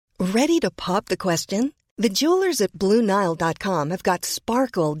Ready to pop the question? The jewelers at BlueNile.com have got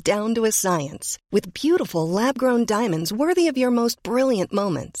sparkle down to a science with beautiful lab-grown diamonds worthy of your most brilliant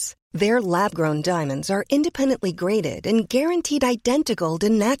moments. Their lab-grown diamonds are independently graded and guaranteed identical to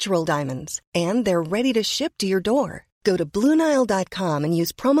natural diamonds, and they're ready to ship to your door. Go to BlueNile.com and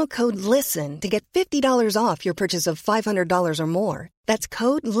use promo code LISTEN to get $50 off your purchase of $500 or more. That's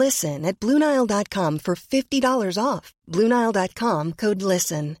code LISTEN at BlueNile.com for $50 off. BlueNile.com, code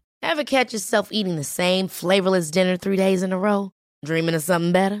LISTEN. Ever catch yourself eating the same flavorless dinner 3 days in a row? Dreaming of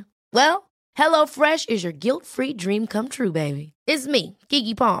something better? Well, HelloFresh is your guilt-free dream come true, baby. It's me,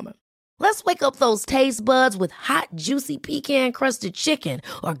 Keke Palmer. Let's wake up those taste buds with hot, juicy pecan-crusted chicken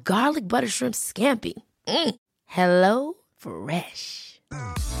or garlic butter shrimp scampi. Hello Fresh.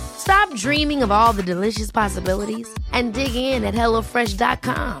 Stop dreaming of all the delicious possibilities and dig in at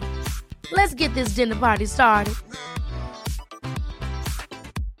HelloFresh.com. Let's get this dinner party started.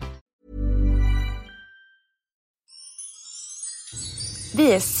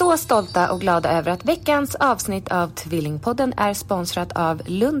 Vi är så stolta och glada över att veckans avsnitt av Tvillingpodden är sponsrat av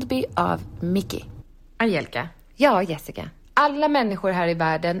Lundby av Mickey. Angelica. Ja, Jessica. Alla människor här i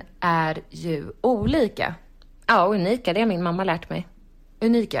världen är ju olika. Ja, unika. Det har min mamma lärt mig.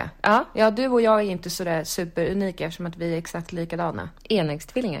 Unika? Ja. Ja, du och jag är inte sådär superunika eftersom att vi är exakt likadana.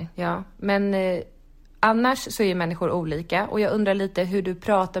 Enäggstvillingar. Ja, men annars så är ju människor olika. Och jag undrar lite hur du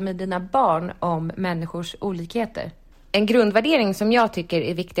pratar med dina barn om människors olikheter. En grundvärdering som jag tycker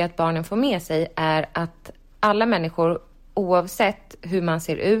är viktig att barnen får med sig är att alla människor, oavsett hur man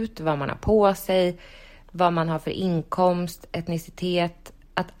ser ut, vad man har på sig, vad man har för inkomst, etnicitet,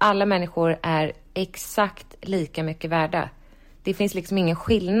 att alla människor är exakt lika mycket värda. Det finns liksom ingen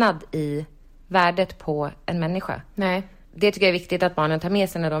skillnad i värdet på en människa. Nej. Det tycker jag är viktigt att barnen tar med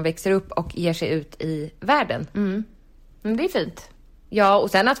sig när de växer upp och ger sig ut i världen. Men det är fint. Ja,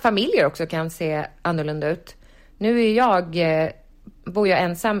 och sen att familjer också kan se annorlunda ut. Nu är bor jag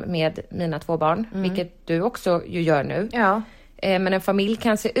ensam med mina 2 barn, vilket du också ju gör nu. Ja. Men en familj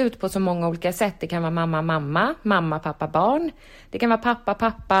kan se ut på så många olika sätt. Det kan vara mamma, pappa, barn. Det kan vara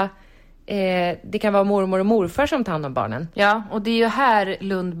pappa. Det kan vara mormor och morfar som tar hand om barnen. Ja, och det är ju här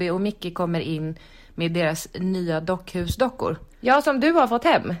Lundby och Mickey kommer in med deras nya dockhusdockor. Ja, som du har fått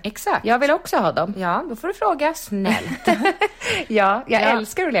hem. Exakt. Jag vill också ha dem. Ja, då får du fråga snällt. Ja, jag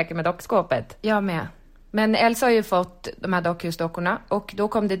älskar att leka med dockskåpet. Jag med. Men Elsa har ju fått de här dockhusdockorna och då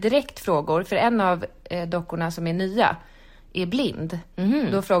kom det direkt frågor. För en av dockorna som är nya är blind.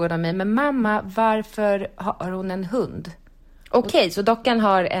 Då frågade de mig, men mamma, varför har hon en hund? Okej, så dockan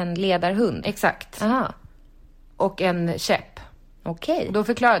har en ledarhund? Exakt. Aha. Och en käpp. Okej. Då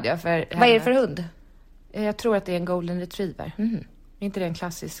förklarade jag för henne. Vad är det för hund? Jag tror att det är en golden retriever. Är inte det en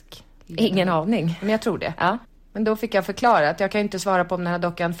klassisk? Ingen aning. Men jag tror det. Ja. Men då fick jag förklara att jag kan inte svara på om den här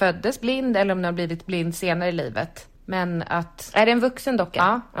dockan föddes blind eller om den har blivit blind senare i livet. Men att... Är det en vuxen docka?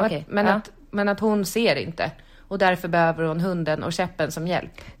 Ja, okej. Men att hon ser inte. Och därför behöver hon hunden och käppen som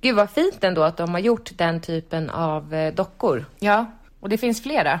hjälp. Gud vad fint ändå att de har gjort den typen av dockor. Ja, och det finns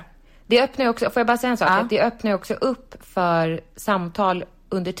flera. Det öppnar också, får jag bara säga en sak? Ja. Att det öppnar också upp för samtal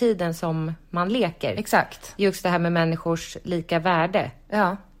under tiden som man leker. Exakt. Just det här med människors lika värde.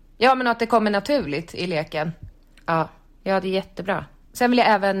 Ja. Ja, men att det kommer naturligt i leken. Ja, det är jättebra. Sen vill jag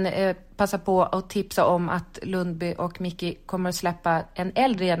även passa på att tipsa om att Lundby och Mickey kommer att släppa en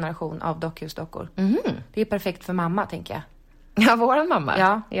äldre generation av dockhusdockor. Det är perfekt för mamma, tänker jag. Ja, våran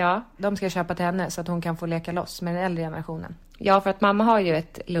mamma. Ja. De ska köpa till henne så att hon kan få leka loss med den äldre generationen. Ja, för att mamma har ju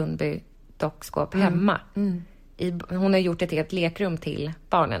ett Lundby dockskåp hemma. Hon har gjort ett helt lekrum till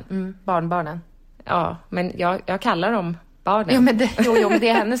barnen. Barnbarnen. Ja, men jag kallar dem barnen. Jo, men det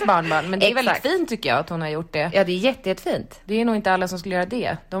är hennes barnbarn. Men det är väldigt Exakt. fint tycker jag att hon har gjort det. Ja, det är jättefint. Det är nog inte alla som skulle göra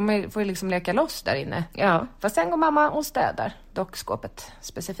det. De får ju liksom leka loss där inne. Ja. Fast sen går mamma och städar dockskåpet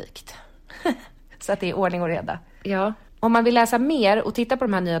specifikt. Så att det är ordning och reda. Ja. Om man vill läsa mer och titta på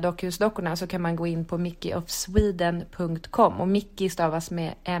de här nya dockhusdockorna så kan man gå in på mickeyofsweden.com. Och Mickey stavas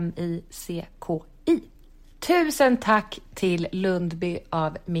med M-I-C-K-I. Tusen tack till Lundby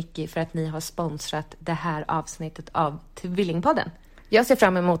av Mickey för att ni har sponsrat det här avsnittet av Tvillingpodden. Jag ser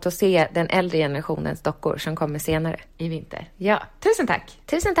fram emot att se den äldre generationens dockor som kommer senare. I vinter. Ja. Tusen tack.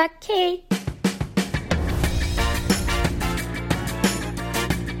 Tusen tack. Hej!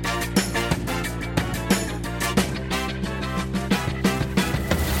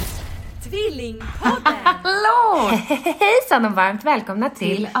 Tvillingpodden! Hallå! Hejsan och varmt välkomna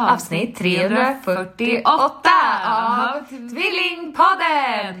till avsnitt 348 av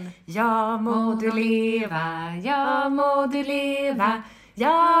Tvillingpodden! Ja må du leva, ja må du leva,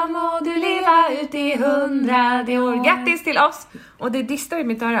 Ja, må du leva ut i 100 år. Grattis till oss! Och det distar i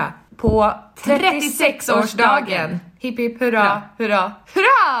mitt öra. På 36-årsdagen. Hipp hipp hurra, hurra,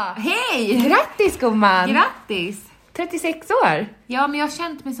 hurra! Hej! Grattis gumman! Grattis! 36 år. Ja, men jag har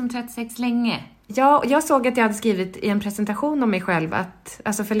känt mig som 36 länge. Ja, jag såg att jag hade skrivit i en presentation om mig själv att,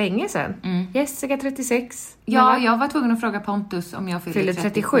 alltså för länge sedan. Jessica 36. Ja, jag var tvungen att fråga Pontus om jag fyllde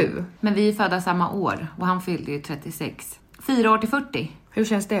 37. Men vi är födda samma år och han fyllde ju 36. 4 år till 40. Hur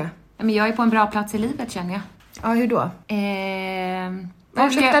känns det? Men jag är på en bra plats i livet, känner jag. Ja, hur då? Var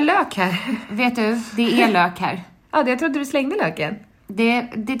Det luktar lök här. Vet du, det är lök här. Ja, jag trodde du slängde löken.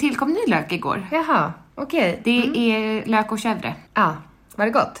 Det tillkom ny lök igår. Jaha, okej. Det är lök och chèvre. Ja, var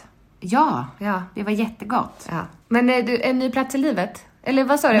det gott? Ja, Ja. det var jättegott. Ja. Men är du en ny plats i livet? Eller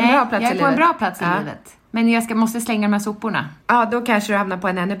vad sa du? En bra plats i jag är livet? på en bra plats i livet. Men jag måste slänga de här soporna. Ja, då kanske du hamnar på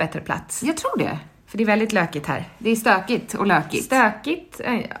en ännu bättre plats. Jag tror det. För det är väldigt lökigt här. Det är stökigt och lökigt. Stökigt?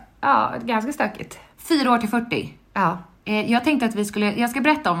 Ja, ganska stökigt. 4 år till 40. Ja. Jag tänkte att jag ska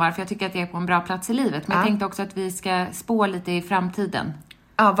berätta om varför jag tycker att jag är på en bra plats i livet. Men jag tänkte också att vi ska spå lite i framtiden.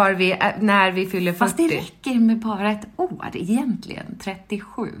 Ja, när vi fyller 40. Fast det räcker med bara ett år egentligen,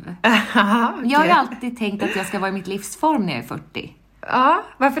 37. Okay. Jag har ju alltid tänkt att jag ska vara i mitt livsform när jag är 40. Ja,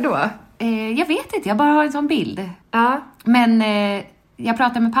 varför då? Jag vet inte, jag bara har en sån bild. Ja. Men jag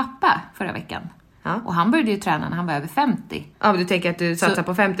pratade med pappa förra veckan. Ja. Och han började ju träna när han var över 50. Ja, men du tänker att du satsar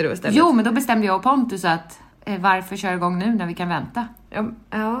på 50 då istället? Jo, men då bestämde jag och Pontus att varför köra igång nu när vi kan vänta?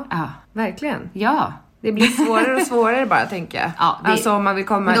 Ja, verkligen. Ja. Det blir svårare och svårare bara, tänker jag. Ja, alltså om man vill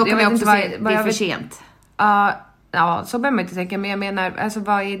komma... Men då kommer jag också se, det är för sent. Ja, så behöver man inte tänka. Men jag menar, alltså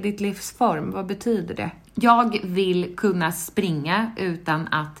vad är ditt livsform? Vad betyder det? Jag vill kunna springa utan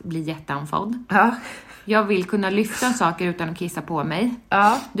att bli jätteanfodd. Ja. Jag vill kunna lyfta saker utan att kissa på mig.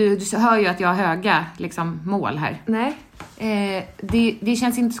 Ja. Du hör ju att jag har höga mål här. Nej. Det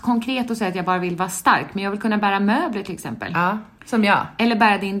känns inte så konkret att säga att jag bara vill vara stark. Men jag vill kunna bära möbler till exempel. Ja, som jag. Eller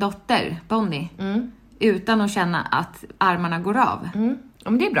bära din dotter, Bonnie. Utan att känna att armarna går av. Ja,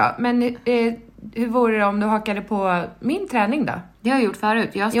 men det är bra. Men hur vore det om du hakade på min träning då? Det har jag gjort förut.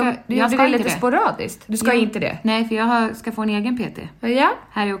 Du gjorde det lite sporadiskt. Du ska inte det? Nej, för jag ska få en egen PT. Ja?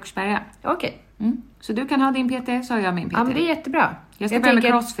 Här i Åkersberga. Okej. Så du kan ha din PT, så har jag min PT. Ja, men det är jättebra. Jag ska börja med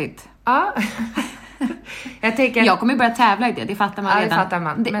crossfit. Ja. Jag kommer börja tävla i det, det fattar man redan. Det fattar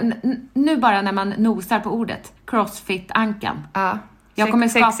man. Nu bara när man nosar på ordet. Crossfit-ankan. Ja. Jag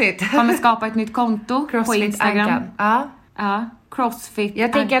kommer skapa ett nytt konto på Instagram. Ja. Crossfit.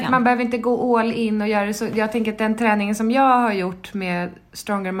 Jag tänker att man behöver inte gå all in och göra det så. Jag tänker att den träningen som jag har gjort med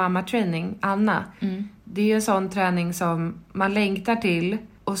Stronger Mama Training, Anna. Det är ju en sån träning som man längtar till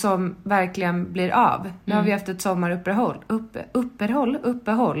och som verkligen blir av. Nu har vi haft ett sommaruppehåll.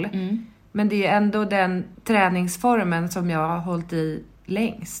 Men det är ändå den träningsformen som jag har hållit i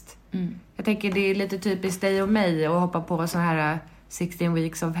längst. Jag tänker det är lite typiskt dig och mig att hoppa på så här 16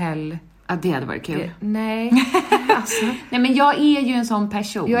 weeks of hell. Ja, det hade varit kul. Nej. Alltså. Nej, men jag är ju en sån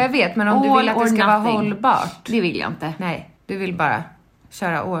person. Jo, jag vet, men om du vill att det ska vara hållbart. Det vill jag inte. Nej, du vill bara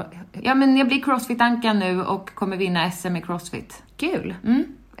köra Ja, men jag blir crossfit-ankan nu och kommer vinna SM i crossfit. Kul.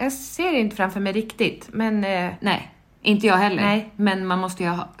 Jag ser det inte framför mig riktigt, men... Nej, inte jag heller. Nej. Men man måste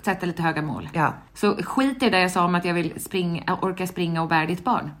ju sätta lite höga mål. Ja. Så skit i det jag sa om att jag vill orka springa och bära ditt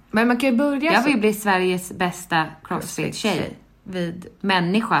barn. Men man kan ju börja Jag vill bli Sveriges bästa crossfit-tjej.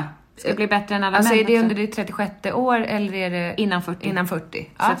 Människa. Ska bli bättre än alla alltså män. Är det under ditt 36 år eller är det... Innan 40. Innan 40.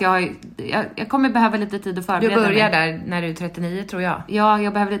 Så att jag kommer behöva lite tid att förbereda mig. Du börjar där när du är 39, tror jag. Ja,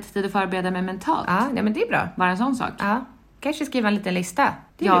 jag behöver lite tid att förbereda mig mentalt. Ja, nej, men det är bra. Bara en sån sak. Ja, kanske skriva en liten lista.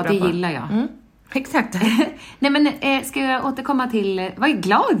 Det gillar jag. Exakt. Nej, men ska jag återkomma till vad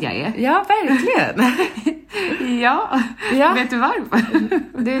glad jag är? Ja, verkligen. Ja. Vet du varför?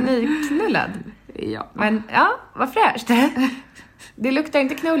 Du är nyknullad. Ja. Men vad fräscht. Det luktar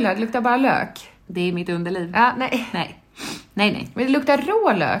inte knullad, det luktar bara lök. Det är mitt underliv. Ja, nej. Nej. Men det luktar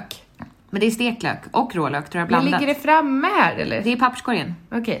rålök. Men det är steklök och rålök, tror jag, blandat. Men ligger det framme här, eller? Det är papperskorgen.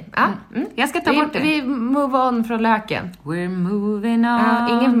 Okej. Jag ska ta bort det. Vi move on från löken. We're moving on.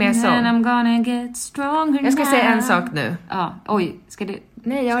 Ingen mer sång. And I'm gonna get stronger. Jag ska säga en sak nu. Ja, oj.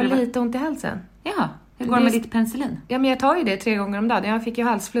 Nej, jag har lite ont i halsen. Ja, hur går det med ditt penicillin? Ja, men jag tar ju det 3 gånger om dagen. Jag fick ju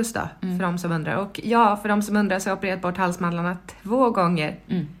halsfluss då, för de som undrar. Och för de som undrar så har jag opererat bort halsmandlarna 2 gånger.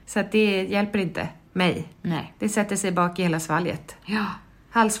 Så att det hjälper inte mig. Nej. Det sätter sig bak i hela svalget. Ja.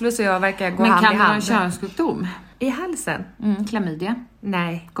 Halsfluss och jag verkar gå men hand i hand. Men kan du ha en könssjukdom? I halsen? Klamydia?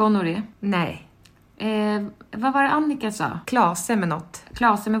 Nej. Gonorré? Nej. Vad var det Annika sa? Klase med något.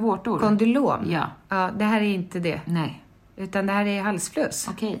 Klase med vårtor? Kondylom? Ja. Ja, det här är inte det. Nej. Utan det här är halsfluss.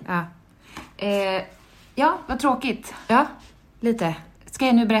 Okej. Ja. Ja, vad tråkigt. Ja, lite. Ska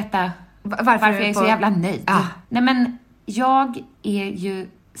jag nu berätta varför jag är så jävla nöjd? Nej, men jag är ju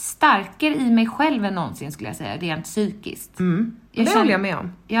starkare i mig själv än någonsin, skulle jag säga, rent psykiskt. Det håller jag med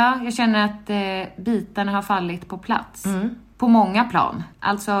om. Ja, jag känner att bitarna har fallit på plats. På många plan.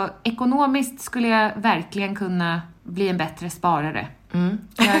 Alltså, ekonomiskt skulle jag verkligen kunna bli en bättre sparare.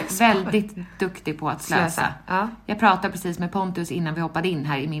 Jag är väldigt duktig på att slösa. Ja. Jag pratade precis med Pontus innan vi hoppade in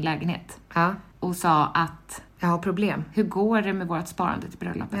här i min lägenhet. Ja. Och sa att... Jag har problem. Hur går det med vårt sparande till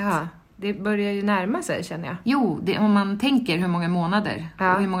bröllopet? Ja, det börjar ju närma sig, känner jag. Jo, om man tänker hur många månader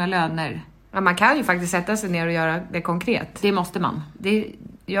och hur många löner. Ja, man kan ju faktiskt sätta sig ner och göra det konkret. Det måste man.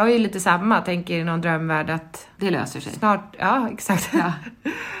 Jag är ju lite samma, tänker i någon drömvärld att... Det löser sig. Snart, ja, exakt. Ja.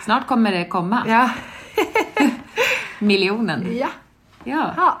 Snart kommer det komma. Ja. Miljonen. Ja.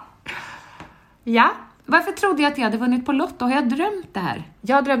 Ja. Ja. Varför trodde jag att jag hade vunnit på Lotto? Har jag drömt det här?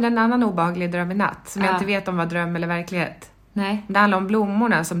 Jag drömde en annan obehaglig dröm i natt som jag inte vet om var dröm eller verklighet. Nej. Det handlar om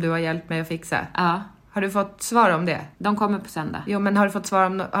blommorna som du har hjälpt mig att fixa. Ja. Har du fått svar om det? De kommer på söndag. Jo, men har du fått svar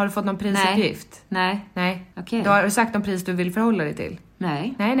om... Har du fått någon prisuppgift? Nej. Okej. Då har du sagt någon pris du vill förhålla dig till?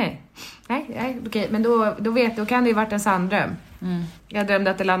 Nej. Nej, okej. Men då kan det ju varit en sann dröm. Jag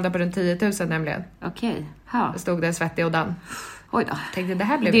drömde att det landade på runt 10 000 nämligen. Okej. Ja. Då stod det svettig och dan. Oj då. Tänkte, det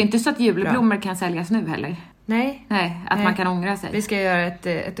här blev Det är inte så att julblommor bra. kan säljas nu heller. Nej. Man kan ångra sig. Vi ska göra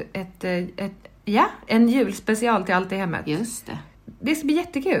en julspecial till allt i hemmet. Just det. Det ska bli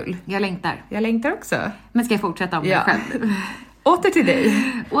jättekul. Jag längtar. Jag längtar också. Men ska jag fortsätta om mig själv? Åter till dig.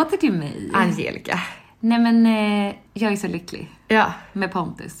 Åter till mig. Angelica. Nej, men jag är så lycklig. Ja. Med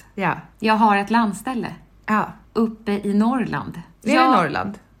Pontus. Ja. Jag har ett landställe. Ja. Uppe i Norrland. Det är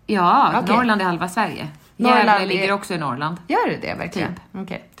Norrland? Ja, Okej. Norrland är halva Sverige. Norrland Gävle ligger också i Norrland. Gör det verkligen? Typ.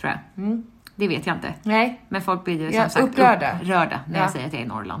 Okej. Tror jag. Det vet jag inte. Nej. Men folk blir ju som sagt upprörda när jag säger att jag är i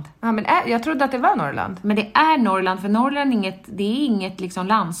Norrland. Ja, men jag trodde att det var Norrland. Men det är Norrland, för Norrland är inget liksom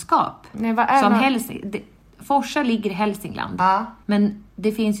landskap. Nej, vad är som Forsa ligger i Hälsingland. Ja. Men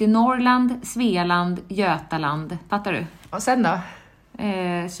det finns ju Norrland, Svealand, Götaland. Fattar du? Och sen då?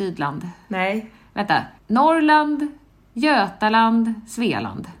 Sydland. Nej. Vänta. Norrland, Götaland,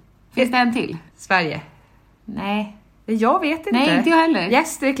 Svealand. Finns det en till? Sverige. Nej. Jag vet inte. Nej, inte jag heller.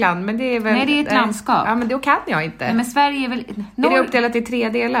 Gästrikland, men det är väl... Nej, det är ett landskap. Ja, men då kan jag inte. Nej, men Sverige är väl... Är det uppdelat i 3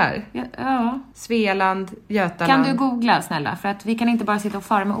 delar? Ja. Svealand, Götaland... Kan du googla, snälla? För att vi kan inte bara sitta och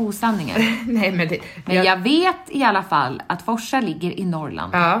fara med osanningar. Nej, men Men jag vet i alla fall att Forsa ligger i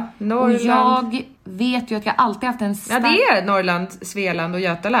Norrland. Ja, Norrland. Och jag vet ju att jag alltid haft en stark... Ja, det är Norrland, Svealand och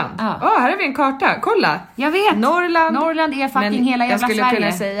Götaland. Ja. Här har vi en karta. Kolla! Jag vet! Norrland är fucking hela jävla Sverige. Jag skulle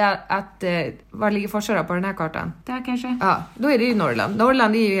kunna säga att... var ligger Forsa då på den här kartan? Där kanske. Ja, då är det ju Norrland.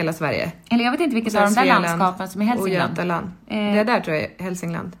 Norrland är ju hela Sverige. Eller jag vet inte vilket av de där landskapen som är Hälsingland. Och Götaland. Det där tror jag är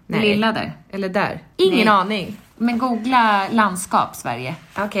Hälsingland. Det lilla där. Eller där. Ingen aning. Men googla landskap Sverige.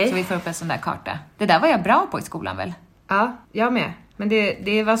 Okej. Så vi får upp en sån där karta. Det där var jag bra på i skolan väl? Ja, jag med. Men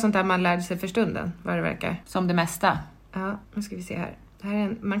det var sånt där man lärde sig för stunden, vad det verkar. Som det mesta. Ja, nu ska vi se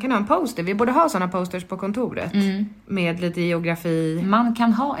här. Man kan ha en poster. Vi borde ha såna posters på kontoret. Med lite geografi. Man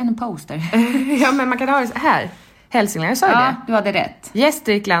kan ha en poster. Ja, men man kan ha det här. Hälsingland, jag sa det. Du hade rätt.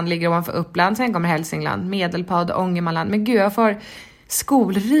 Gästrikland ligger ovanför Uppland. Sen kommer Hälsingland, Medelpad, Ångermanland. Men gud, jag får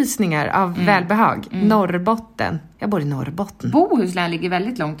skolrysningar av välbehag. Norrbotten. Jag bor i Norrbotten. Bohuslän ligger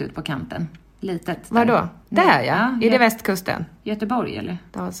väldigt långt ut på kanten. Litet. Vadå? Där ja. Är det västkusten? Göteborg eller?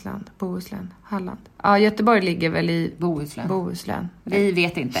 Dalsland, Bohuslän, Halland. Ja, Göteborg ligger väl i Bohuslän. Vi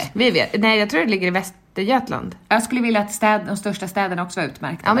vet inte. Vi vet. Nej, jag tror det ligger i Västergötland. Jag skulle vilja att de största städerna också var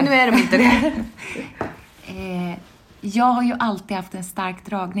utmärkta. Ja, men nu är de inte det. Jag har ju alltid haft en stark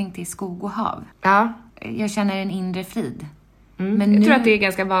dragning till skog och hav. Ja. Jag känner en inre frid. Men jag tror att det är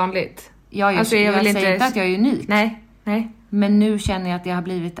ganska vanligt. Jag säger inte att jag är unik. Nej. Men nu känner jag att jag har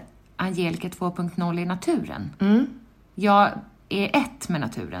blivit Angelica 2.0 i naturen. Jag är ett med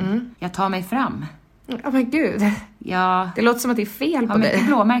naturen. Jag tar mig fram. Men gud. Det låter som att det är fel på dig. Jag har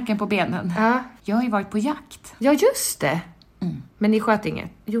blåmärken på benen. Ja. Jag har ju varit på jakt. Ja, just det. Men ni sköt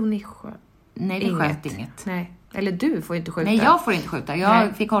inget? Jo, ni sköt. Nej, vi sköt inget. Nej. Eller du får inte skjuta. Nej, jag får inte skjuta.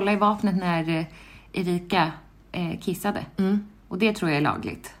 Jag fick hålla i vapnet när Erika kissade. Och det tror jag är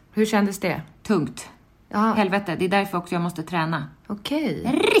lagligt. Hur kändes det? Tungt. Ja. Helvete, det är därför också jag måste träna.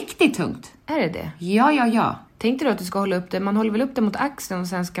 Okej. Riktigt tungt. Är det? Ja. Tänkte du att du ska hålla upp det? Man håller väl upp det mot axeln och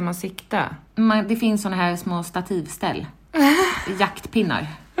sen ska man sikta? Det finns såna här små stativställ. Jaktpinnar.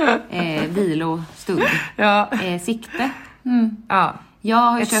 Vilostund. Ja. Sikte. Ja. Jag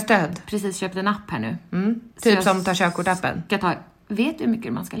har stöd. Precis köpt en app här nu. Typ som tar körkortappen. Vet du hur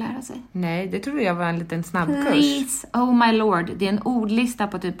mycket man ska lära sig? Nej, det trodde jag var en liten snabbkurs. Please, oh my lord. Det är en ordlista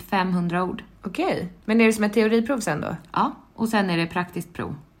på typ 500 ord. Okej. Men är det som ett teoriprov sen då? Ja, Och sen är det praktiskt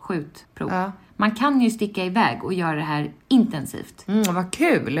prov. Skjutprov. Ja. Man kan ju sticka iväg och göra det här intensivt. Vad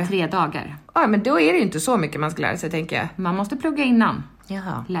kul. 3 dagar. Ja, men då är det ju inte så mycket man ska lära sig, tänker jag. Man måste plugga innan.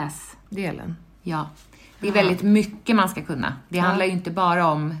 Jaha. Läsdelen. Ja. Det är väldigt mycket man ska kunna. Det handlar ju inte bara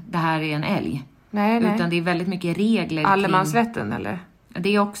om det här är en älg. Nej. Utan det är väldigt mycket regler. Allemansrätten, eller?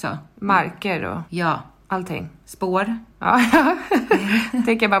 Det också. Marker och allting. Spår. Ja,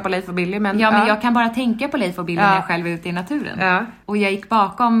 tänker jag bara på Leif och Billy. Men jag kan bara tänka på Leif och Billy när jag själv är ute i naturen. Ja. Och jag gick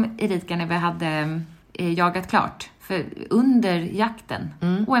bakom Erika när vi hade jagat klart. För under jakten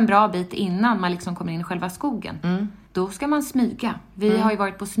och en bra bit innan man liksom kommer in i själva skogen. Då ska man smyga. Vi har ju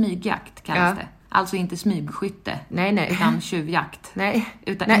varit på smygjakt, kallas det. Alltså inte smygskytte. Nej. Utan tjuvjakt. Nej.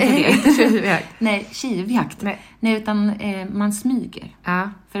 Utan Nej, inte det. Inte tjuvjakt. Nej, tjuvjakt. Nej, utan man smyger. Ja.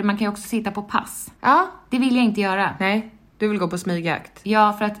 För man kan ju också sitta på pass. Ja. Det vill jag inte göra. Nej, du vill gå på smygjakt.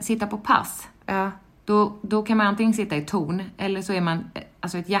 Ja, för att sitta på pass. Ja. Då kan man antingen sitta i torn. Eller så är man,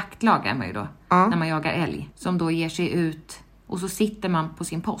 alltså ett jaktlag är man ju då. När man jagar älg. Som då ger sig ut. Och så sitter man på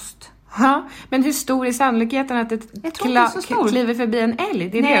sin post. Ja, men hur stor är sannolikheten att ett kliver förbi en älg?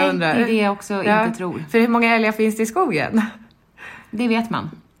 Det är det jag undrar. Det är det jag också inte tror. För hur många älgar finns det i skogen? Det vet man.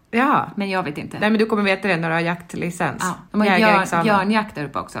 Ja. Men jag vet inte. Nej, men du kommer veta det när du har jaktlicens. Ja, de har björnjakt där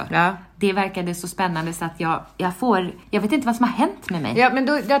uppe också. Ja. Det verkade så spännande så att jag vet inte vad som har hänt med mig. Ja,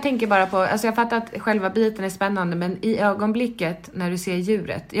 men jag tänker bara på, alltså jag fattar att själva biten är spännande, men i ögonblicket när du ser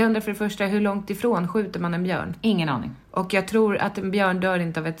djuret. Jag undrar för det första, hur långt ifrån skjuter man en björn? Ingen aning. Och jag tror att en björn dör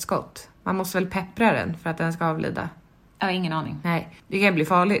inte av ett skott. Man måste väl peppra den för att den ska avlida? Jag har ingen aning. Nej, det kan bli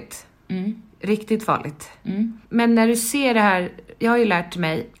farligt. Riktigt farligt. Men när du ser det här, jag har ju lärt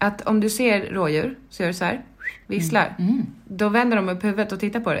mig att om du ser rådjur, så gör du så här, visslar. Då vänder de upp huvudet och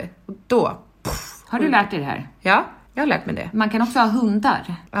tittar på det. Och då... Har du lärt dig det här? Ja, jag har lärt mig det. Man kan också ha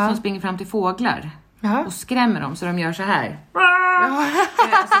hundar som springer fram till fåglar och skrämmer dem så de gör så här.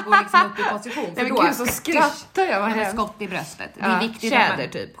 Så går liksom upp i position. Nej, men gud, så skrattar jag. Eller skott i bröstet. Det är viktigt att man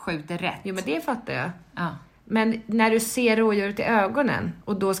typ skjuter rätt. Jo, men det fattar jag. Ja. Men när du ser rådjuret i ögonen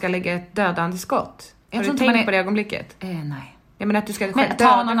och då ska lägga ett dödande skott. Har du tänkt på det ögonblicket? Nej. Ja, men att du ska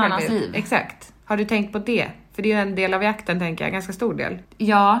ta någon annans liv. Exakt. Har du tänkt på det? För det är ju en del av jakten, tänker jag. Ganska stor del.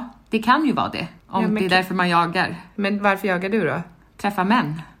 Ja, det kan ju vara det. Om det är därför man jagar. Men varför jagar du då? Träffa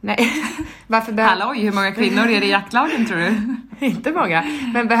män. Nej. Varför Halloj, hur många kvinnor är det i jaktlagen, tror du? Inte många.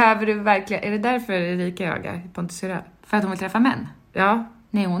 Men behöver du verkligen... Är det därför Erika jagar? Pontus syrra? För att hon vill träffa män? Ja.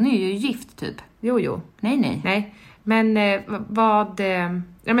 Nej, hon är ju gift typ. Jo. Nej. Men vad...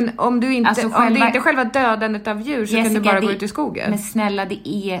 Ja, men om du inte... Alltså, om det inte är själva dödandet av djur så kan du bara gå ut i skogen. Men snälla, det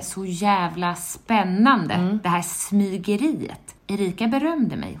är så jävla spännande. Det här smygeriet. Erika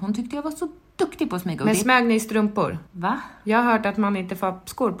berömde mig. Hon tyckte jag var så duktig på att smyga. Men smög ni strumpor? Va? Jag har hört att man inte får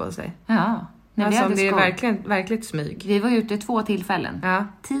skor på sig. Ja. Alltså det är verkligen smyg. Vi var ute 2 tillfällen. Ja.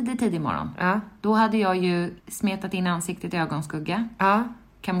 Tidig morgon. Ja. Då hade jag ju smetat in ansiktet i ögonskugga. Ja.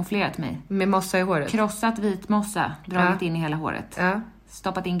 Kamouflerat mig. Med mossa i håret. Krossat vit mossa. Dragit in i hela håret. Ja.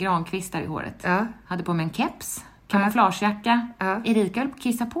 Stoppat in grankvistar i håret. Ja. Hade på mig en keps. Kamouflagejacka. Ja. Erika höll på att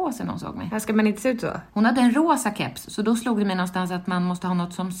kissa på sig när hon såg mig. Här ska man inte se ut så. Hon hade en rosa keps. Så då slog det mig någonstans att man måste ha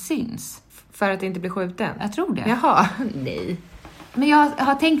något som syns. För att inte bli skjuten? Jag tror det. Jaha, nej. Men jag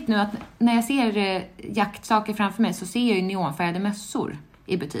har tänkt nu att när jag ser jaktsaker framför mig så ser jag ju neonfärgade mössor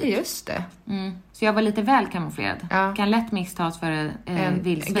i butik. Just det. Så jag var lite väl kamouflerad. Ja. Kan lätt misstas för en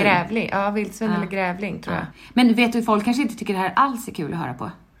vildsvin. Grävling. Ja, vildsvin eller grävling tror jag. Men vet du, folk kanske inte tycker det här alls är kul att höra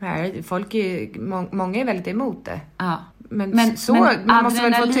på. Nej, folk är många är väldigt emot det. Ja. Men man måste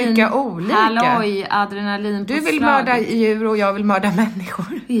väl få tycka olika. Halloj, adrenalin. Du vill mörda djur och jag vill mörda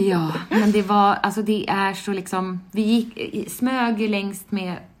människor. Ja, men det var, alltså det är så liksom, vi smög längst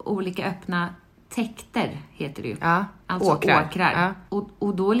med olika öppna täkter, heter det ju. Ja, alltså åkrar. Ja.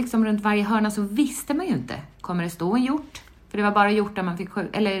 Och då liksom runt varje hörna så visste man ju inte. Kommer det stå en hjort? För det var bara hjort där man fick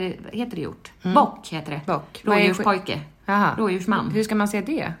skjuta, eller heter det hjort? Bock heter det. Bock. Rådjurspojke. Aha. Rådjursman. Hur ska man se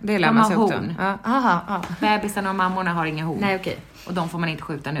det? Det de har horn. Ja. Aha. Bebisarna och mammorna har inga horn. Nej, okej. Och de får man inte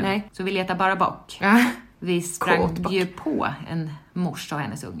skjuta nu. Nej. Så vi letar bara bock. Ja. Vi sprang ju på en morsa och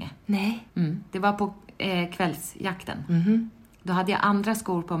hennes unge. Nej. Det var på kvällsjakten. Då hade jag andra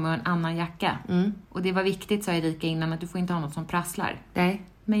skor på mig och en annan jacka. Och det var viktigt, sa Erika innan, att du får inte ha något som prasslar. Nej.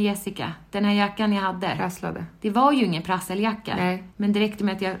 Men Jessica, den här jackan jag hade. Prasslade. Det var ju ingen prasseljacka. Nej. Men det räckte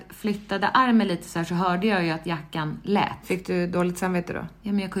med att jag flyttade armen lite så här så hörde jag ju att jackan lät. Fick du dåligt samvete då?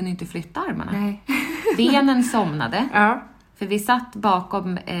 Ja, men jag kunde inte flytta armarna. Nej. Benen somnade. Ja. För vi satt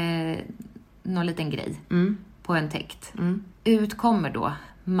bakom någon liten grej. På en täkt. Ut kommer då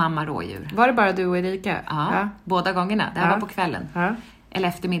mamma rådjur. Var det bara du och Erika? Ja. Båda gångerna. Det här var på kvällen. Ja. Eller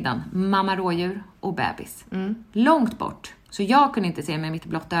eftermiddagen. Mamma rådjur och bebis. Långt bort. Så jag kunde inte se med mitt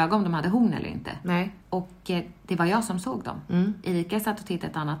blotta öga om de hade horn eller inte. Nej. Och det var jag som såg dem. Erika satt och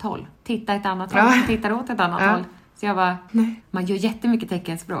tittade ett annat håll. Titta ett annat håll. Tittar åt ett annat håll. Så jag var... Man gör jättemycket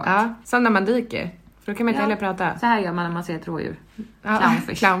teckenspråk. Ja, som när man dyker. För då kan man inte heller prata. Så här gör man när man ser ett rådjur.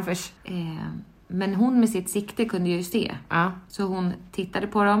 Clownfish. Men hon med sitt sikte kunde ju se. Ja. Så hon tittade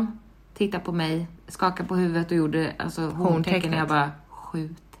på dem. Tittade på mig. Skakade på huvudet och gjorde horntecken. Och jag bara,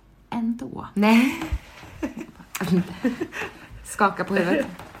 skjut ändå. Nej. Skaka på huvudet.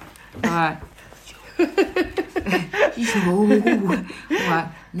 Och bara, jo. Och bara,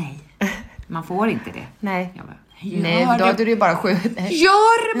 nej. Man får inte det. Nej. Jag bara, nej, då hade du ju bara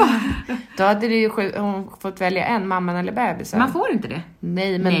Gör det bara! Då hade du ju fått välja en, mamman eller bebisen. Man får inte det.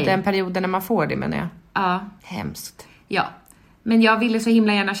 Nej, men den perioden när man får det, menar jag. Ja. Hemskt. Ja. Men jag ville så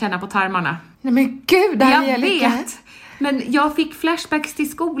himla gärna känna på tarmarna. Nej men gud, det här jag vet. Men jag fick flashbacks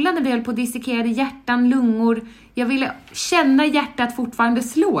till skolan när vi höll på att dissekerade hjärtan, lungor. Jag ville känna hjärtat fortfarande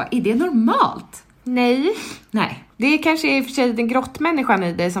slå. Är det normalt? Nej. Nej. Det är kanske i och för sig den grottmänniskan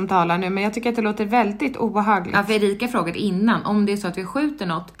i dig som talar nu, men jag tycker att det låter väldigt obehagligt. Ja, för Erika frågade innan, om det är så att vi skjuter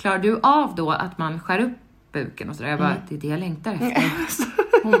något, klarar du av då att man skär upp buken och sådär? Jag bara, det är det jag längtar efter.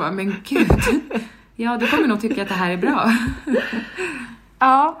 Hon bara, men gud. Ja, du kommer nog tycka att det här är bra.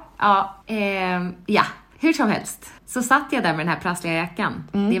 Ja, hur som helst. Så satt jag där med den här prassliga jackan.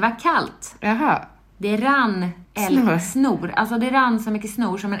 Det var kallt. Jaha. Det rann snor. Alltså det rann så mycket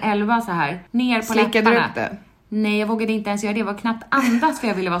snor som en 11 så här. Ner på Slickade läpparna. du upp det? Nej, jag vågade inte ens göra det. Jag var knappt andas för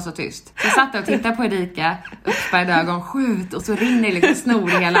jag ville vara så tyst. Jag satt och tittade på Erika. Uppspärrade ögon, skjut. Och så rinner det liksom snor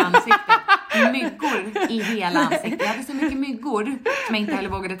i hela ansiktet. Myggor i hela ansiktet. Jag hade så mycket myggor som jag inte heller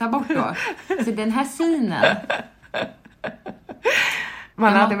vågade ta bort då. Så den här synen.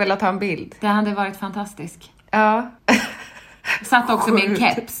 Man hade velat ha en bild. Det hade varit fantastisk. Ja. Jag satt också med en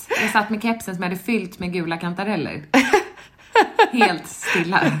keps. Jag satt med kepsen som jag hade fyllt med gula kantareller. Helt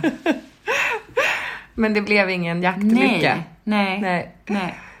stilla. Men det blev ingen jaktlycka. Nej.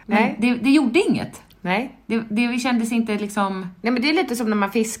 Det gjorde inget. Nej. Det kändes inte liksom... Nej, men det är lite som när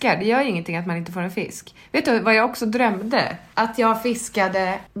man fiskar. Det gör ju ingenting att man inte får en fisk. Vet du vad jag också drömde? Att jag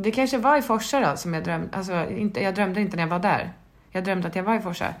fiskade... Det kanske var i Forsa då som jag drömde. Alltså, jag drömde inte när jag var där. Jag drömde att jag var i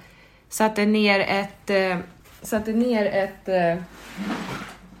Forsa. Satte ner ett...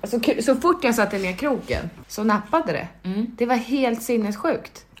 Alltså, så fort jag satte ner kroken så nappade det. Det var helt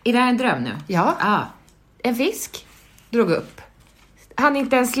sinnessjukt. Är det här en dröm nu? Ja. En fisk drog upp. Han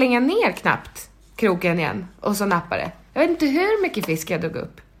inte ens slänga ner knappt kroken igen och så nappade. Jag vet inte hur mycket fisk jag drog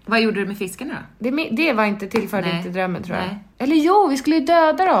upp. Vad gjorde du med fiskarna då? Det var inte tillförde inte drömmen, tror jag. Nej. Eller jo, vi skulle ju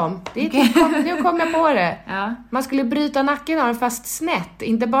döda dem. Nu kom jag på det. Ja. Man skulle bryta nacken av dem fast snett.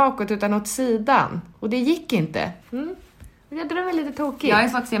 Inte bakåt utan åt sidan. Och det gick inte. Jag drömmer lite tokigt. Jag har ju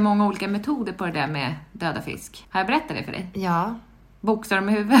fått se många olika metoder på det där med döda fisk. Har jag berättat det för dig? Ja. Boxar de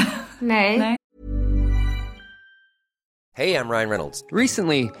med huvudet? Nej. Hey, I'm Ryan Reynolds.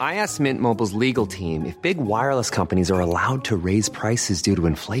 Recently, I asked Mint Mobile's legal team if big wireless companies are allowed to raise prices due to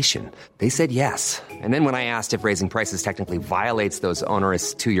inflation. They said yes. And then when I asked if raising prices technically violates those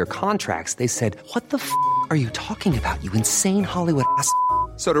onerous 2-year contracts, they said, what the f*** are you talking about, you insane Hollywood ass f-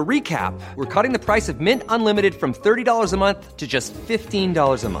 So to recap, we're cutting the price of Mint Unlimited from $30 a month to just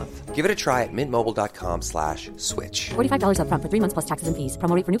 $15 a month. Give it a try at mintmobile.com/switch. $45 up front for 3 months plus taxes and fees.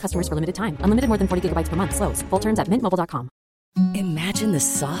 Promo rate for new customers for limited time. Unlimited more than 40 gigabytes per month. Slows full terms at mintmobile.com. Imagine the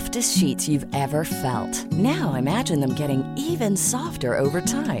softest sheets you've ever felt. Now imagine them getting even softer over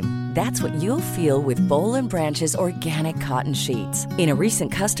time. That's what you'll feel with Boll & Branch's organic cotton sheets. In a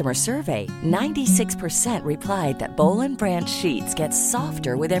recent customer survey, 96% replied that Boll & Branch sheets get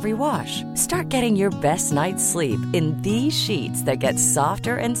softer with every wash. Start getting your best night's sleep in these sheets that get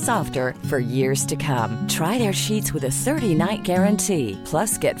softer and softer for years to come. Try their sheets with a 30-night guarantee.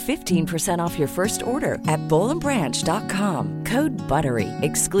 Plus, get 15% off your first order at bollandbranch.com. Code BUTTERY.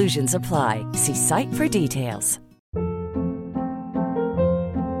 Exclusions apply. See site for details.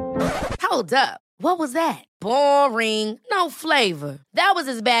 Hold up. What was that? Boring. No flavor. That was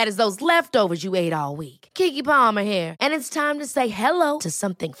as bad as those leftovers you ate all week. Keke Palmer here, and it's time to say hello to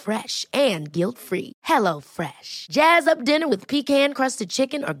something fresh and guilt-free. Hello Fresh. Jazz up dinner with pecan-crusted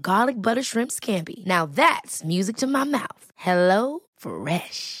chicken or garlic butter shrimp scampi. Now that's music to my mouth. Hello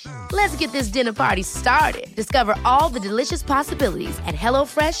Fresh. Let's get this dinner party started. Discover all the delicious possibilities at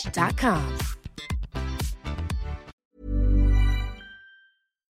hellofresh.com.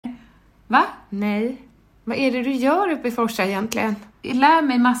 Va? Nej. Vad är det du gör uppe i Forsa egentligen? Jag lär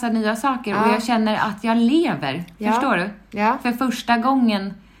mig massa nya saker och jag känner att jag lever. Ja. Förstår du? Ja. För första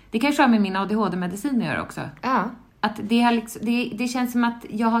gången. Det kanske har med min ADHD-medicin att göra också. Ja. Att det känns som att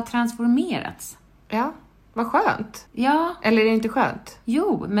jag har transformerats. Ja. Vad skönt. Ja. Eller är det inte skönt?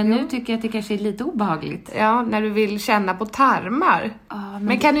 Jo, men nu tycker jag att det kanske är lite obehagligt. Ja, när du vill känna på tarmar.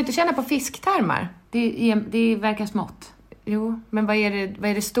 Men kan du inte känna på fisktarmar? Det verkar smått. Jo, men vad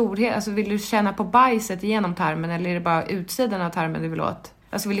är det storhet? Alltså vill du känna på bajset genom tarmen eller är det bara utsidan av tarmen du vill åt?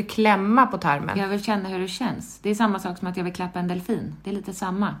 Alltså vill du klämma på tarmen? Jag vill känna hur det känns. Det är samma sak som att jag vill klappa en delfin. Det är lite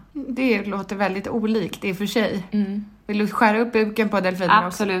samma. Det låter väldigt olikt i och för sig. Vill du skära upp buken på delfinen också?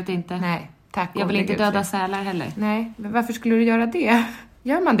 Absolut inte. Nej, tack. Jag vill inte döda sälar heller. Nej, men varför skulle du göra det?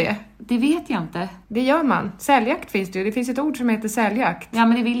 Gör man det? Det vet jag inte. Det gör man. Säljakt finns det ju. Det finns ett ord som heter säljakt. Ja,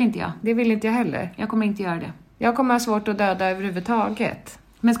 men det vill inte jag. Det vill inte jag heller. Jag kommer inte göra det. Jag kommer ha svårt att döda överhuvudtaget.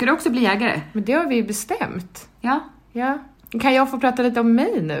 Men ska du också bli jägare? Men det har vi ju bestämt. Ja. Ja. Kan jag få prata lite om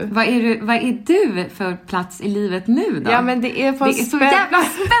mig nu? Vad är du för plats i livet nu då? Ja, men det är så jävla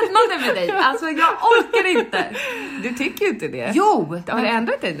spännande med dig. Alltså jag orkar inte. Du tycker ju inte det. Jo. Har du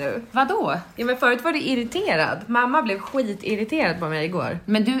ändrat dig nu? Vadå? Ja, men förut var du irriterad. Mamma blev skitirriterad på mig igår.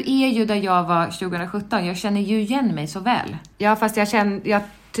 Men du är ju där jag var 2017. Jag känner ju igen mig så väl. Ja, fast jag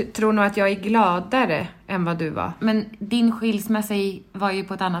tror nog att jag är gladare än vad du var. Men din skilsmässa var ju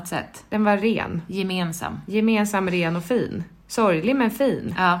på ett annat sätt. Den var gemensam, ren och fin. Sorglig men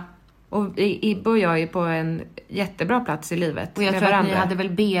fin. Ja. Och Ibbe och jag är på en jättebra plats i livet. Och jag tror att ni hade väl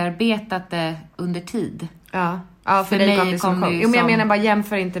bearbetat det under tid. Ja, för dig kom det som chock. Jo, men jag menar bara,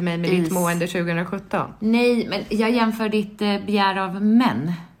 jämför inte mig med ditt mående 2017. Nej, men jag jämför ditt begär av män.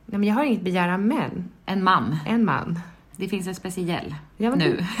 Nej, men jag har inget begär av män. En man. Det finns en speciell. Ja,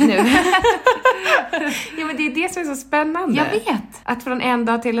 nu. Ja, men det är det som är så spännande. Jag vet. Att från en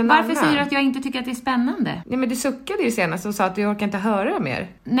dag till en annan. Varför säger du att jag inte tycker att det är spännande? Nej, men du suckade ju senast och sa att du orkar inte höra mer.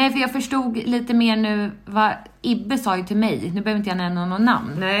 Nej, för jag förstod lite mer nu vad Ibbe sa ju till mig. Nu behöver inte jag nämna någon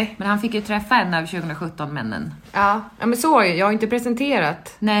namn. Nej. Men han fick ju träffa en av 2017-männen. Ja, men så är jag har inte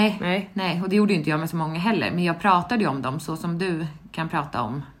presenterat. Nej, och det gjorde ju inte jag med så många heller. Men jag pratade ju om dem så som du kan prata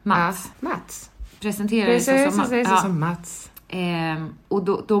om Mats. Ja, Mats. Presenterade sig som Mats. Och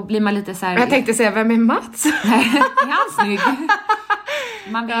då blir man lite så här. Jag tänkte säga, vem är Mats? Nej, är han snygg?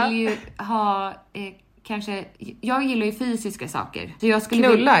 Man vill ju ha kanske. Jag gillar ju fysiska saker. Så jag skulle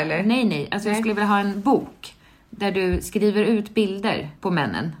knulla eller? Nej. Alltså jag skulle vilja ha en bok där du skriver ut bilder på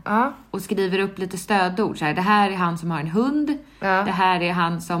männen. Ja. Och skriver upp lite stödord. Så här, det här är han som har en hund. Ja. Det här är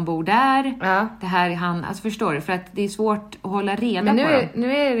han som bor där. Ja. Det här är han. Alltså förstår du? För att det är svårt att hålla reda men på dem.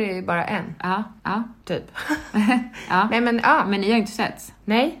 Nu är det bara en. Ja. Typ. Ja. Nej, men ja. Men ni har inte sett.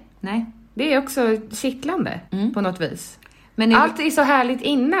 Nej. Det är också kittlande på något vis. Men allt är så härligt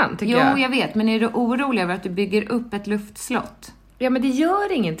innan, tycker jag. Jo, jag vet. Men är du orolig över att du bygger upp ett luftslott? Ja, men det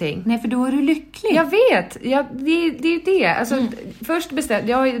gör ingenting. Nej, för då är du lycklig. Jag vet. Ja, det är ju det. Alltså, först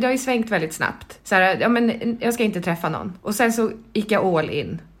bestämde jag har ju svängt väldigt snabbt. Så här, ja, men jag ska inte träffa någon. Och sen så gick jag all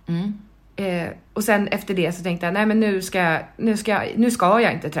in. Och sen efter det så tänkte jag, nej men nu ska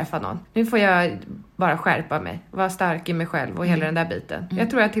jag inte träffa någon. Nu får jag bara skärpa mig. Vara stark i mig själv och hela den där biten. Jag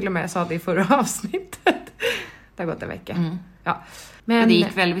tror jag till och med sa det i förra avsnittet. Det har gått en vecka. Ja. Men det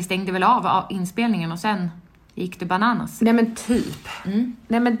gick väl, vi stängde väl av inspelningen och sen gick det bananas. Nej men typ.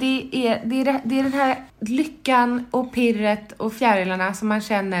 Nej men det är den här lyckan och pirret och fjärilarna som man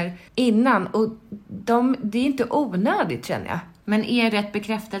känner innan. Och det är inte onödigt, känner jag. Men är det ett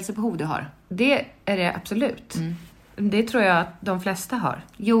bekräftelsebehov du har? Det är det absolut. Det tror jag att de flesta har.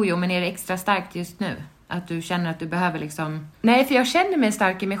 Jo, men är det extra starkt just nu? Att du känner att du behöver liksom. Nej, för jag känner mig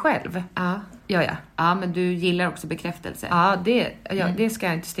stark i mig själv. Ja. Ja, men du gillar också bekräftelse. Ja, det ska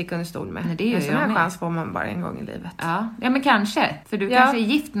jag inte sticka under stol med. Nej, det är en sån här chans får man bara en gång i livet. Ja, men kanske. För du kanske är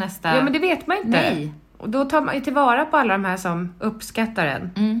gift nästa. Ja, men det vet man inte. Nej. Och då tar man ju tillvara på alla de här som uppskattar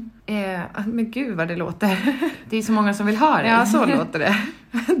en. Men gud vad det låter. Det är så många som vill ha det. Ja, så låter det.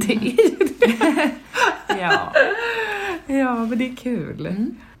 Det är ju det. Ja, men det är kul.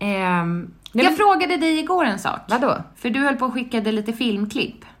 Jag frågade dig igår en sak. Vadå? För du höll på att skicka lite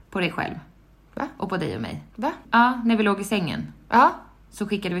filmklipp på dig själv. Va? Och på dig och mig. Va? Ja, när vi låg i sängen. Ja. Så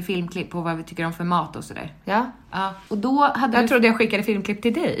skickade vi filmklipp på vad vi tycker om för mat och sådär. Ja. Och då hade jag trodde jag skickade filmklipp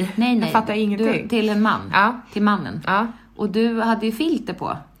till dig. Nej. Jag fattar ingenting. Till en man. Ja. Till mannen. Ja. Och du hade ju filter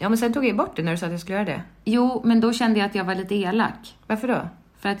på. Ja, men sen tog jag bort det när du sa att jag skulle göra det. Jo, men då kände jag att jag var lite elak. Varför då?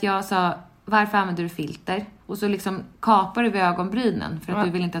 För att jag sa, varför använder du filter? Och så liksom kapar du vid ögonbrynen för att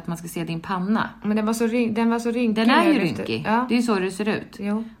du vill inte att man ska se din panna. Men den var så rynkig. Den är ju rynkig. Ja. Det är ju så det ser ut.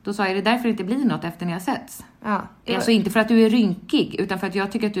 Jo. Då sa jag, är det därför det inte blir något efter ni har setts? Ja. Alltså inte för att du är rynkig, utan för att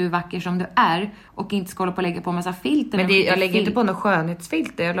jag tycker att du är vacker som du är och inte ska hålla på och lägga på en massa filter. Men jag lägger inte på något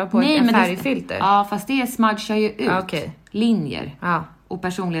skönhetsfilter, jag la på en färgfilter. Ja, fast det smudgar ju ut okay. linjer. Ja. och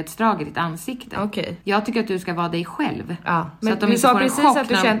personlighetsdrag i ditt ansikte. Okej. Jag tycker att du ska vara dig själv. Ja, Så men att de du inte sa får en precis chock att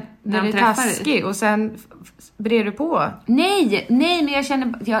du när kände de dig träffar taskig och sen brer du på. Nej, men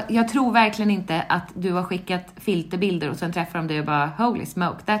jag tror verkligen inte att du har skickat filterbilder och sen träffar de dig och bara holy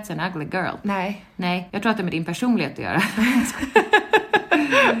smoke, that's an ugly girl. Nej, jag tror att det är med din personlighet att göra.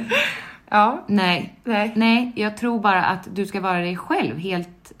 Ja. Nej, jag tror bara att du ska vara dig själv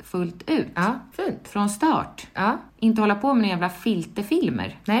helt fullt ut. Ja, fint. Från start. Ja. Inte hålla på med jävla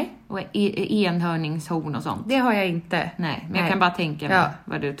filterfilmer. Nej. Och enhörningshorn och sånt. Det har jag inte. Nej, men jag kan bara tänka mig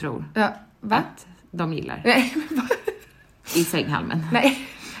vad du tror. Ja. Va? Att de gillar. Nej. I sänghalmen. Nej.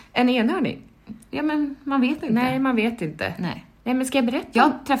 En enhörning? Ja, men man vet inte. Nej, man vet inte. Nej. Nej, men ska jag berätta?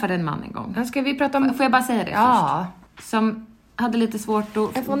 Jag träffade en man en gång. Ja, ska vi prata om... Får jag bara säga det Ja. först? Som hade lite svårt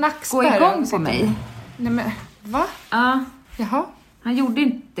att Jag får gå nackspärr igång på mig. Nej, men va? Ja, Jaha. han gjorde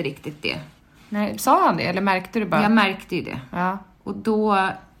inte riktigt det. Nej, sa han det eller märkte du bara? Jag märkte ju det. Ja. Och då...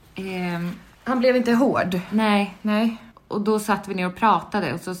 Han blev inte hård? Nej. Och då satt vi ner och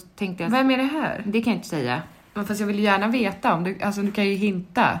pratade och så tänkte jag... Vem är det här? Det kan jag inte säga. Men fast jag vill ju gärna veta om du... Alltså du kan ju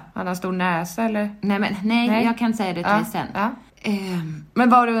hinta. Han har stor näsa eller? Nej, jag kan säga det till dig sen. Ja. Men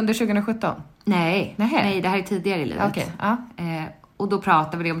var det under 2017? Nej, det här är tidigare i livet. Okej, ja. Och då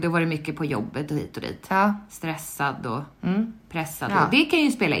pratade vi om det var mycket på jobbet och hit och dit. Ja. Stressad och pressad. Ja. Och det kan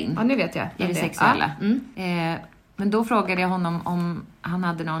ju spela in. Ja, nu vet jag. I det sexuella. Ja. Men då frågade jag honom om han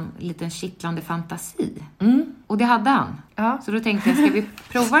hade någon liten kittlande fantasi. Och det hade han. Ja. Så då tänkte jag, ska vi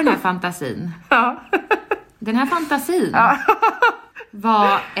prova den här fantasin? Ja. Den här fantasin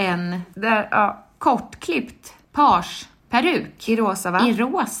var en kortklippt parsperuk. I rosa, va? I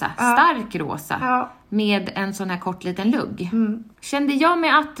rosa. Stark rosa. Ja. Med en sån här kort liten lugg. Kände jag mig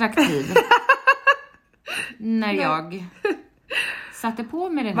attraktiv när jag satte på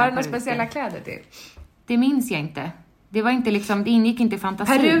mig den här Var det några peruken? speciella kläder till? Det minns jag inte. Det var inte liksom, det ingick inte i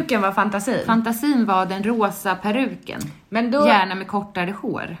fantasin. Peruken var fantasin. Fantasin var den rosa peruken. Men då... Gärna med kortare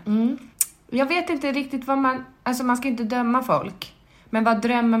hår. Jag vet inte riktigt vad man... Alltså man ska inte döma folk. Men vad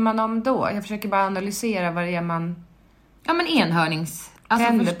drömmer man om då? Jag försöker bara analysera vad det är man... Ja, men enhörnings...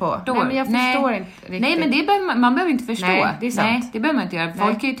 tänder på. Nej, men jag förstår inte riktigt. Nej, men det behöver man behöver inte förstå. Nej, det är sant. Nej, det behöver man inte göra.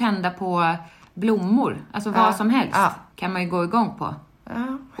 Folk kan ju tända på blommor. Alltså vad som helst kan man ju gå igång på.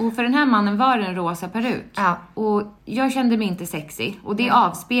 Ja. Och för den här mannen var det en rosa peruk. Ja. Och jag kände mig inte sexy. Och det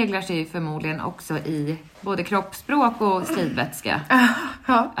avspeglar sig ju förmodligen också i både kroppsspråk och slidvätska.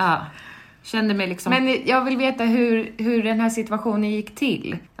 Ja. Kände mig liksom... Men jag vill veta hur den här situationen gick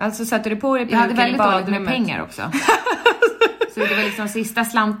till. Alltså satte du på dig peruken jag hade väldigt i dåligt med badrummet? pengar också. Så det var liksom sista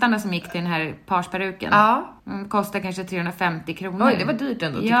slantarna som gick till den här parsperuken. Ja. Kostar kanske 350 kronor. Oj, det var dyrt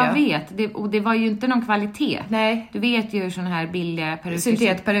ändå tycker jag. Jag vet. Och det var ju inte någon kvalitet. Nej. Du vet ju hur såna här billiga peruker...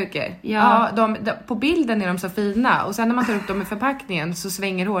 Syntetperuker. Ja. På bilden är de så fina. Och sen när man tar upp dem i förpackningen så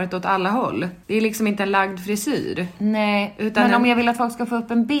svänger håret åt alla håll. Det är liksom inte en lagd frisyr. Nej, utan men om jag vill att folk ska få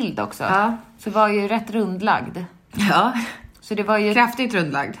upp en bild också. Så var ju rätt rundlagd. Ja. Så det var ju... Kraftigt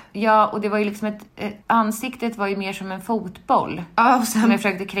rundlagd. Ja, och det var ju liksom ansiktet var ju mer som en fotboll. Ja, och sen... Som jag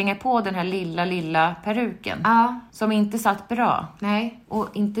försökte kränga på den här lilla peruken. Ja. Som inte satt bra. Nej. Och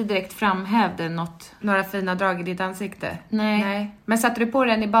inte direkt framhävde några fina drag i ditt ansikte. Nej. Men satte du på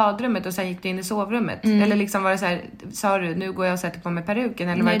den i badrummet och sen gick du in i sovrummet? Eller liksom var det så här, sa du, nu går jag och sätter på mig peruken?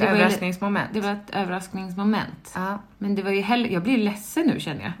 Eller var det ett överraskningsmoment? Det var ett överraskningsmoment. Ja. Men det var ju jag blir ledsen nu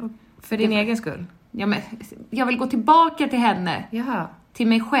känner jag. För din egen skull? Ja, men jag vill gå tillbaka till henne. Jaha. Till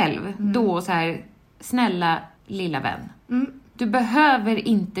mig själv. Då så här, snälla lilla vän. Du behöver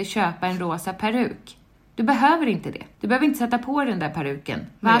inte köpa en rosa peruk. Du behöver inte det. Du behöver inte sätta på den där peruken.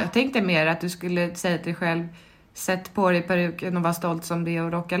 Va? Jag tänkte mer att du skulle säga till dig själv, sätt på dig peruken och var stolt som det är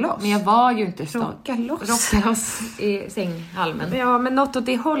och rocka loss. Men jag var ju inte stolt. Rocka loss i sänghalmen. Ja, men något åt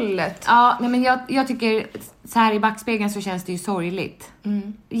det hållet. Ja, nej, men jag tycker så här i backspegeln så känns det ju sorgligt.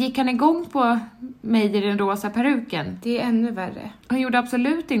 Gick han igång på mig i den rosa peruken? Det är ännu värre. Han gjorde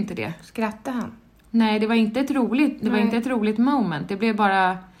absolut inte det. Skrattade han? Nej, det var inte ett roligt moment. Det blev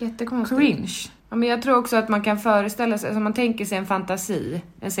bara cringe. Ja, men jag tror också att man kan föreställa sig, alltså man tänker sig en fantasi,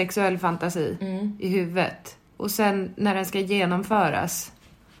 en sexuell fantasi i huvudet. Och sen när den ska genomföras,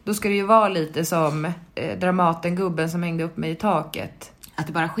 då ska det ju vara lite som Dramaten-gubben som hängde upp mig i taket. Att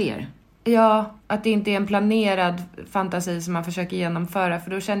det bara sker. Ja, att det inte är en planerad fantasi som man försöker genomföra.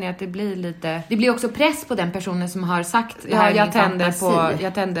 För då känner jag att det blir lite... Det blir också press på den personen som har sagt det ja, här jag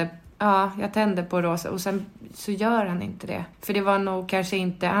tänder på rosa. Och sen så gör han inte det. För det var nog kanske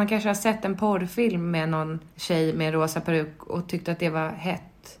inte... Han kanske har sett en porrfilm med någon tjej med en rosa peruk och tyckte att det var hett.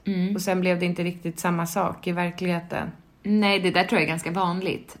 Och sen blev det inte riktigt samma sak i verkligheten. Nej, det där tror jag är ganska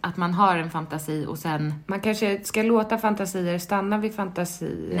vanligt. Att man har en fantasi och sen... Man kanske ska låta fantasier stanna vid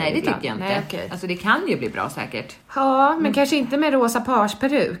fantasier. Nej, det tycker jag inte. Nej, okay. Alltså det kan ju bli bra säkert. Ja, men kanske inte med rosa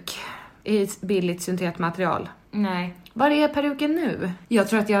parsperuk i billigt syntetmaterial. Nej. Var är peruken nu? Jag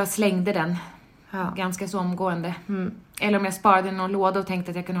tror att jag slängde den. Ja. Ganska så omgående. Eller om jag sparade den i någon låda och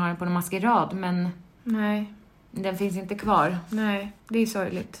tänkte att jag kunde ha den på någon maskerad. Men nej, den finns inte kvar. Nej, det är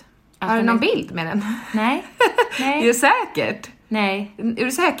sorgligt. Att har du den någon bild med den? Nej. Är du säkert? Nej. Är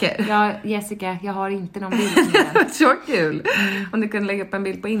du säker? Ja, Jessica, jag har inte någon bild med den. Så kul. Om du kunde lägga upp en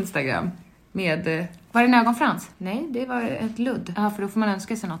bild på Instagram. Med... Var det en ögonfrans? Nej, det var ett ludd. Ja, för då får man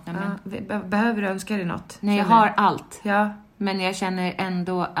önska sig något. Ja, behöver du önska dig något? Nej, jag har allt. Ja. Men jag känner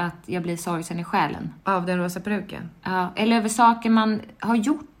ändå att jag blir sorgsen i själen. Av den rosa peruken? Ja, eller över saker man har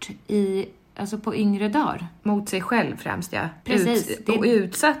gjort alltså på yngre dagar. Mot sig själv främst, ja. Precis. Och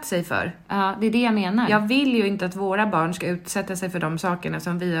utsatt sig för. Ja, det är det jag menar. Jag vill ju inte att våra barn ska utsätta sig för de sakerna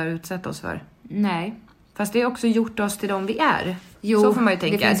som vi har utsatt oss för. Nej. Fast det är också gjort oss till de vi är. Jo, så får man ju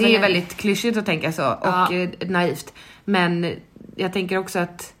tänka. Det är väldigt klyschigt att tänka så. Ja. Och naivt. Men jag tänker också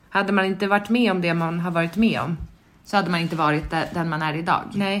att hade man inte varit med om det man har varit med om, så hade man inte varit den man är idag.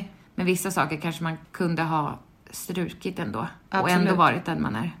 Nej. Men vissa saker kanske man kunde ha strukit ändå. Absolut. Och ändå varit den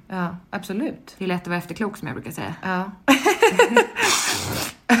man är. Ja, absolut. Det är lätt att vara efterklok, som jag brukar säga. Ja.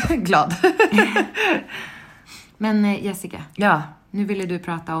 Glad. Men Jessica. Ja. Nu ville du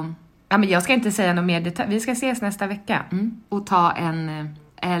prata om... Ja, men jag ska inte säga något mer detalj. Vi ska ses nästa vecka. Och ta en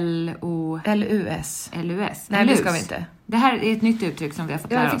LUS. Nej, det ska vi inte. Det här är ett nytt uttryck som vi har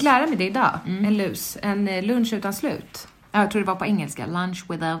fått lära oss. Jag fick lära mig det idag. En LUS. En lunch utan slut. Ja, jag tror det var på engelska. Lunch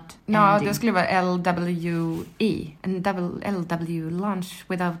without ja, ending. Det skulle vara LWE. En LW, lunch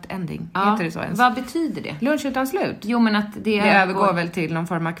without ending. Ja, heter det så ens? Vad betyder det? Lunch utan slut. Jo, men att det övergår väl till någon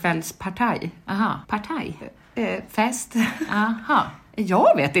form av kvällspartaj. Aha, partaj. Fest. Aha.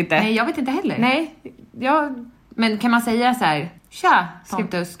 Jag vet inte. Nej, jag vet inte heller. Nej, Men kan man säga så här: tja,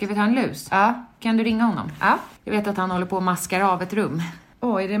 Pontus, ska vi ta en lus? Ja. Kan du ringa honom? Ja. Jag vet att han håller på att maskar av ett rum.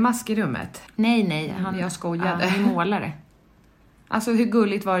 Är det mask i rummet? Nej. Jag skojade. Han är målare. Alltså, hur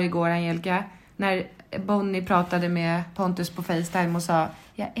gulligt var det igår, Angelica? När Bonnie pratade med Pontus på FaceTime och sa: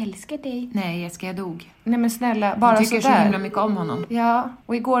 jag älskar dig. Nej, Jessica, jag dog. Nej, men snälla, bara hon tycker sådär. så himla mycket om honom. Ja,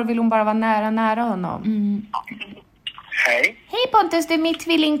 och igår vill hon bara vara nära honom. Hej. Hej Pontus, det är mitt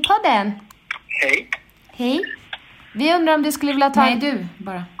tvillingpodden. Hej. Hej. Vi undrar om du skulle vilja ta... Nej, du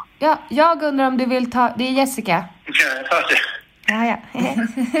bara. Ja, jag undrar om du vill ta... Det är Jessica. Ja, jag hörde.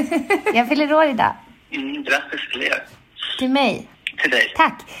 Ja. Jag fyller år idag. Grattis till er. Till mig. Till dig.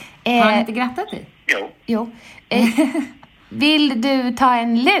 Tack. Har han inte grattat dig? Jo. Vill du ta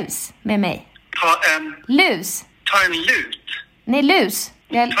en lus med mig? Lus. Ta en lut. Nej, lus.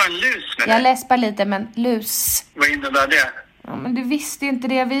 Ta en lus med Jag dig. läspar lite, men lus. Vad innebär det? Ja, men du visste inte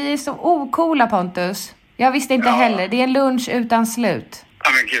det. Vi är så ocoola, Pontus. Jag visste inte heller. Det är en lunch utan slut. Ja,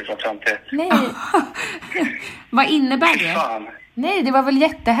 men gud vad töntigt. Nej. Vad innebär det? Fan. Nej, det var väl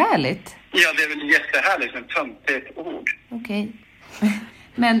jättehärligt. Ja, det är väl jättehärligt, men töntigt ord. Okej.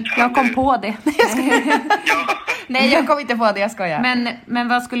 Men jag kom på det. Ja. Nej, jag kom inte på det. Jag skojar. Men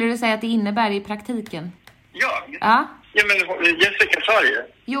vad skulle du säga att det innär i praktiken? Jag? Ja. Ja, men Jessica sa ju.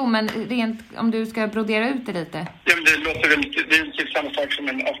 Jo, men rent om du ska brodera ut det lite. Ja, men det låter väl, det är typ samma sak som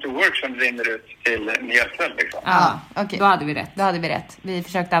en after work som rinner ut till en hel kväll liksom. Ja, okej. Då hade vi rätt. Då hade vi rätt. Vi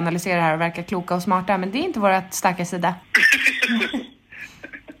försökte analysera det här och verka kloka och smarta, men det är inte våra starka sida.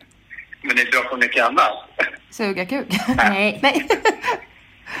 Men det är bra på mycket annat. Suga kuk. Nej.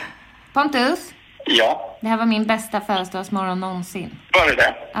 Pontus, Ja, det här var min bästa födelsedagsmorgon någonsin. var det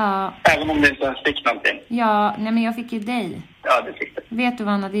det? Ja. Även om det inte ens fick någonting. Ja, nej men jag fick ju dig. Ja, det fick det. Vet du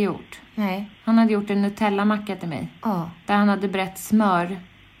vad han hade gjort? Nej. Han hade gjort en Nutella-macka till mig. Där han hade brett smör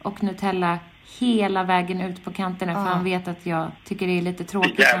och Nutella hela vägen ut på kanterna. För han vet att jag tycker det är lite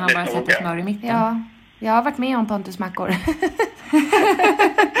tråkigt när han bara sätter smör i mitten. Ja, jag har varit med om Pontus mackor.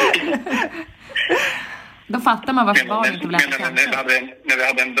 Då fattar man varför barn inte vill äta Men kanter. när vi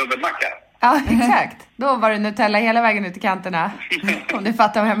hade en dubbelmacka. Ja, exakt. Då var det Nutella hela vägen ut i kanterna. Om du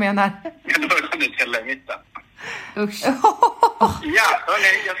fattar vad jag menar. Då var det Nutella i mitten. Usch. Ja,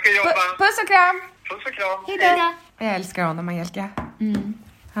 hörni, jag ska jobba. Puss och kram. Puss och kram. Hejdå. Jag älskar honom, Angelica.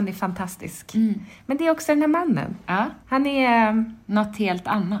 Han är fantastisk. Men det är också den här mannen. Ja. Han är... Något helt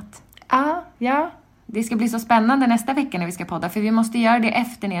annat. Ja. Det ska bli så spännande nästa vecka när vi ska podda. För vi måste göra det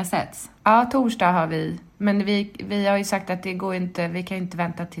efter ni har setts. Ja, torsdag har vi. Men vi har ju sagt att det går inte... Vi kan inte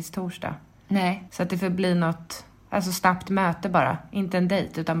vänta tills torsdag. Nej. Så att det får bli något... Alltså snabbt möte bara. Inte en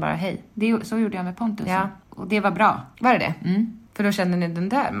dejt, utan bara hej. Så gjorde jag med Pontus. Ja. Och det var bra. Var det det? För då känner ni, den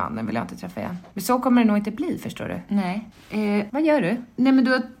där mannen vill jag inte träffa igen. Men så kommer det nog inte bli, förstår du. Nej. Vad gör du? Nej,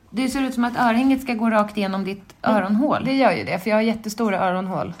 men det ser ut som att örhänget ska gå rakt igenom ditt öronhål. Det gör ju det, för jag har jättestora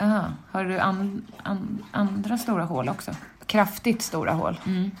öronhål. Aha. Har du andra stora hål också? Kraftigt stora hål.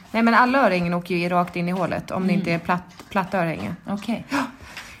 Nej, men alla örhängen åker ju rakt in i hålet. Om det inte är platt örhänge. Okej.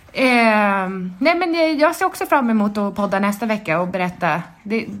 Nej, men jag ser också fram emot att podda nästa vecka och berätta.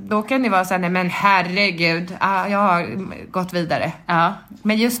 Då kan det vara så här, nej men herregud, jag har gått vidare. Ja.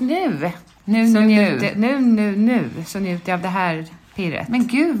 Men just nu så njuter jag av det här pirret. Men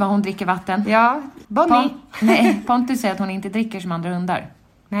gud vad hon dricker vatten. Ja, Bonnie. Nej, Pontus säger att hon inte dricker som andra hundar.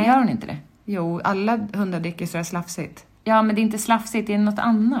 Nej. Gör hon inte det? Jo, alla hundar dricker så här slafsigt. Ja, men det är inte slafsigt, det är något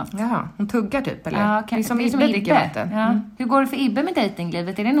annat. Ja, hon tuggar typ, eller? Ja, det är som Ibbe dricker vatten. Ja. Hur går det för Ibbe med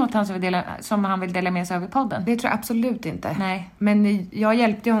dejtinglivet? Är det något som han vill dela med sig av i podden? Det tror jag absolut inte. Nej. Men jag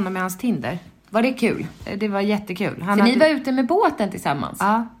hjälpte honom med hans Tinder. Var det kul? Det var jättekul. Ni var ute med båten tillsammans?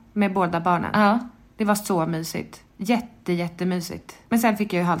 Ja, med båda barnen. Ja. Det var så mysigt. Jättemysigt. Men sen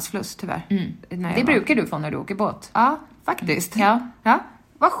fick jag ju halsfluss, tyvärr. Det brukar du få när du åker båt. Ja, faktiskt. Ja.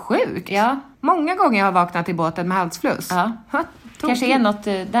 Vad sjukt. Ja. Många gånger jag har vaknat i båten med halsfluss. Ja. Kanske är något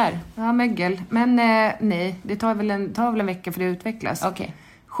där. Ja, mögel. Men nej, det tar väl en vecka för det utvecklas. Okej.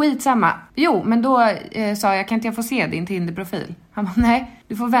 Skitsamma. Jo, men då sa jag, kan inte jag få se din Tinder-profil? Han bara, nej,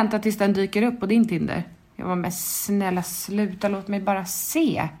 du får vänta tills den dyker upp på din Tinder. Jag var men snälla sluta, låt mig bara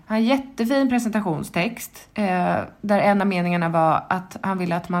se. Han har en jättefin presentationstext. Där en av meningarna var att han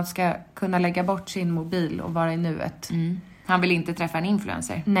ville att man ska kunna lägga bort sin mobil och vara i nuet. Han vill inte träffa en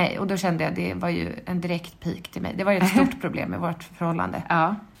influencer. Nej, och då kände jag det var ju en direkt pik till mig. Det var ju ett stort problem med vårt förhållande.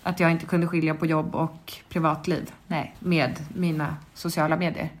 Ja. Att jag inte kunde skilja på jobb och privatliv. Nej. Med mina sociala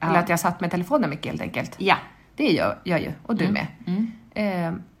medier. Ja. Eller att jag satt med telefonen mycket helt enkelt. Ja. Det gör jag ju. Och du med.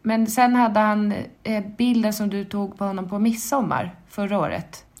 Men sen hade han bilden som du tog på honom på midsommar förra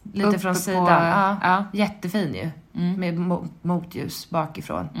året. Lite uppe från på, sidan. ja. Jättefin ju. Med motljus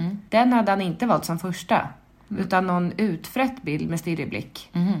bakifrån. Den hade han inte valt som första. Utan någon utfrätt bild med stirrig blick.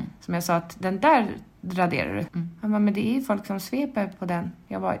 Som jag sa att den där raderar du. Han bara, men det är ju folk som sveper på den.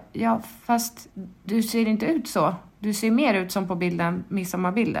 Jag bara, ja fast du ser inte ut så. Du ser mer ut som på bilden,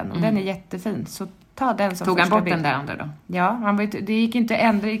 midsommarbilden. Och den är jättefin. Så ta den som Tog han första bort bild. den där andra då? Ja, det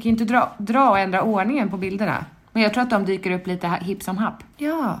gick inte dra och ändra ordningen på bilderna. Men jag tror att de dyker upp lite hipp som happ.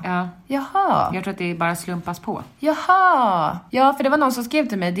 Ja. Jaha. Jag tror att det bara slumpas på. Jaha. Ja, för det var någon som skrev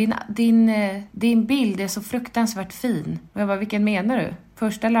till mig. Din bild är så fruktansvärt fin. Och jag bara, vilken menar du?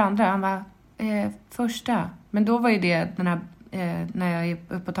 Första eller andra? Han bara, första. Men då var ju det den här, när jag är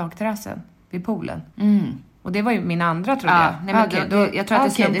uppe på takterrassen vid poolen. Och det var ju min andra, tror jag. Nej, men jag tror att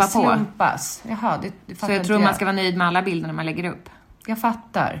det slumpar på. Slumpas. Jaha, det så jag tror man ska vara nöjd med alla bilder när man lägger upp. Jag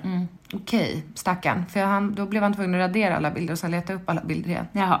fattar. Okej, stackarn. För då blev han tvungen att radera alla bilder och sen leta upp alla bilder igen.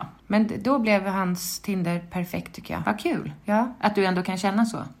 Jaha. Men då blev hans Tinder perfekt, tycker jag. Vad kul. Ja. Att du ändå kan känna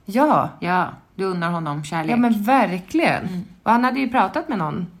så. Ja. Ja, du unnar honom kärlek. Ja, men verkligen. Och han hade ju pratat med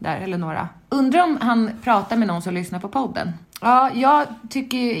någon där, eller några. Undrar om han pratar med någon som lyssnar på podden. Ja, jag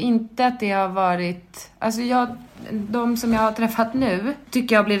tycker ju inte att det har varit... Alltså de som jag har träffat nu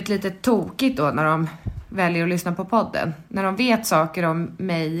tycker jag har blivit lite tokigt då när de väljer att lyssna på podden. När de vet saker om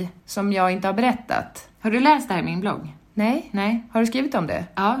mig som jag inte har berättat. Har du läst det här i min blogg? Nej. Har du skrivit om det?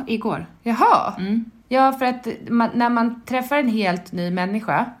 Ja, igår. Jaha. Ja, för att när man träffar en helt ny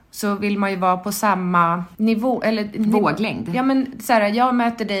människa så vill man ju vara på samma nivå. Eller våglängd. Ja, men så här, jag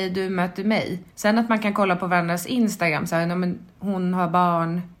möter dig, du möter mig. Sen att man kan kolla på varandras Instagram. Så här, men hon har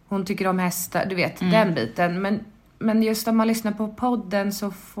barn, hon tycker om hästar, du vet, den biten. Men just om man lyssnar på podden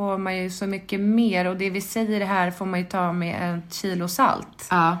så får man ju så mycket mer. Och det vi säger här får man ju ta med 1 kilo salt.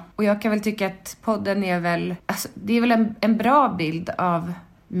 Ja. Och jag kan väl tycka att podden är väl... Alltså, det är väl en bra bild av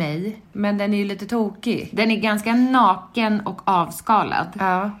mig. Men den är ju lite tokig. Den är ganska naken och avskalad.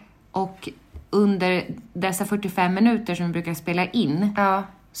 Ja. Och under dessa 45 minuter som vi brukar spela in... Ja.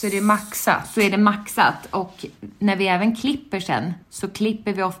 Så är det maxat. Så är det maxat. Och när vi även klipper sen så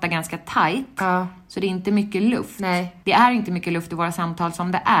klipper vi ofta ganska tajt. Ja. Så det är inte mycket luft. Nej. Det är inte mycket luft i våra samtal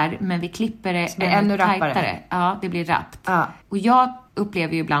som det är. Men vi klipper det ännu tajtare. rappare. Ja, det blir rappt. Ja. Och jag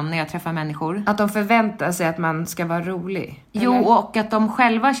upplever ju ibland när jag träffar människor... Att de förväntar sig att man ska vara rolig. Jo, eller? och att de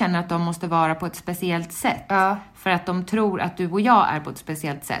själva känner att de måste vara på ett speciellt sätt. Ja. För att de tror att du och jag är på ett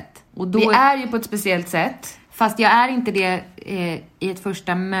speciellt sätt. Och då Vi är ju på ett speciellt sätt. Fast jag är inte det i ett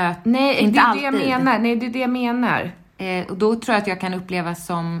första möte. Nej, inte det är alltid. det jag menar. Nej, det är det jag menar. Och då tror jag att jag kan upplevas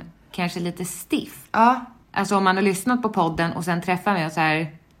som kanske lite stiff. Ja. Alltså om man har lyssnat på podden och sen träffar mig och så här...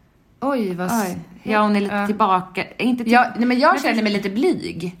 Oj, vad Ja, hon är lite tillbaka. Inte till... nej, men jag känner mig lite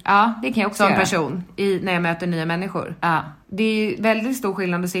blyg. Ja, det kan jag också som göra. person när jag möter nya människor. Ja. Det är ju väldigt stor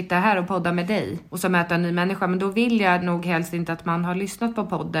skillnad att sitta här och podda med dig och så möta en ny människa. Men då vill jag nog helst inte att man har lyssnat på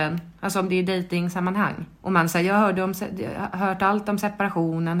podden. Alltså om det är dejtingsammanhang. Och man säger, jag har hört allt om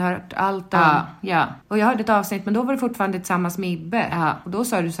separationen, hört allt om... Ja. Och jag hörde ett avsnitt, men då var det fortfarande tillsammans med Ibbe. Ja. Och då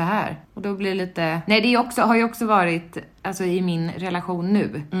sa du så här. Och då blir det lite... Nej, det är också, har ju också varit, alltså i min relation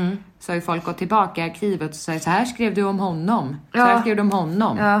nu. Så har ju folk gått tillbaka i arkivet och sagt, så här skrev du om honom. Så här skrev du om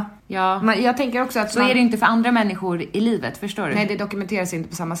honom. Ja. Men jag tänker också att... Så är det inte för andra människor i livet, förstår du? Nej, det dokumenteras inte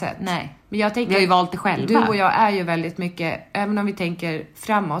på samma sätt. Nej. Men jag tänker... Vi har ju valt det själva. Du och jag är ju väldigt mycket, även om vi tänker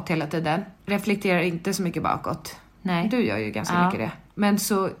framåt hela tiden, reflekterar inte så mycket bakåt. Nej. Du gör ju ganska mycket det. Men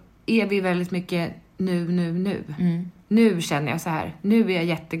så är vi väldigt mycket nu. Nu känner jag så här. Nu är jag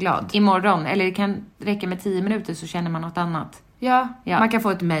jätteglad. Imorgon, eller det kan räcka med 10 minuter så känner man något annat. Ja. Man kan få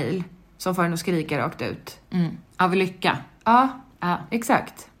ett mejl som får en att skrika rakt ut. Av lycka. Ja,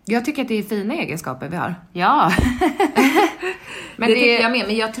 exakt. Jag tycker att det är fina egenskaper vi har. Ja. Men det tycker jag med.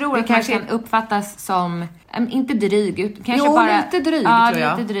 Men jag tror att kanske kan uppfattas som, inte dryg. Kanske bara, lite dryg tror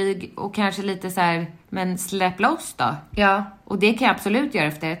jag. Lite dryg och kanske lite så här, men släpp loss då. Ja. Och det kan jag absolut göra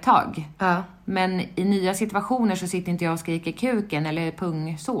efter ett tag. Ja. Men i nya situationer så sitter inte jag och skriker kuken eller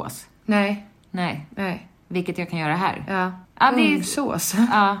pungsås. Nej. Vilket jag kan göra här. Ja. Pungsås?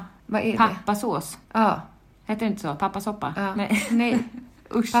 Ja. Vad är det? Pappasås. Ja. Heter det inte så? Pappasoppa? Ja. Nej.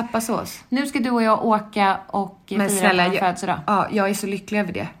 Usch. Pappasås. Nu ska du och jag åka och fira vår födelsedag. Ja, jag är så lycklig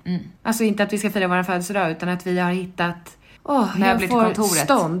över det. Alltså inte att vi ska fira vår födelsedag, utan att vi har hittat möbler till kontoret.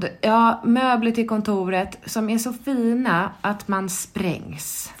 Stånd. Ja, möbler till kontoret som är så fina att man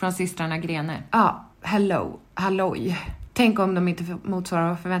sprängs. Från systrarna Grene. Ja, halloj. Tänk om de inte motsvarar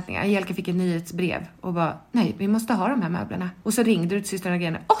våra förväntningar. Angelica fick ett nyhetsbrev och bara, nej, vi måste ha de här möblerna. Och så ringde du till systrarna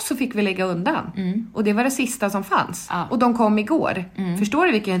Grene och så fick vi lägga undan. Och det var det sista som fanns. Ja. Och de kom igår. Förstår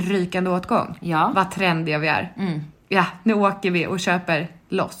du vilken rykande åtgång? Ja. Vad trendiga vi är. Ja, nu åker vi och köper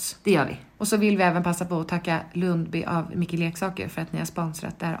loss. Det gör vi. Och så vill vi även passa på att tacka Lundby av Mycket Leksaker för att ni har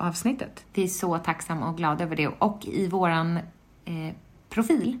sponsrat det här avsnittet. Vi är så tacksamma och glada över det. Och i våran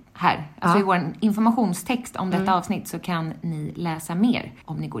profil här, alltså i vår informationstext om detta avsnitt, så kan ni läsa mer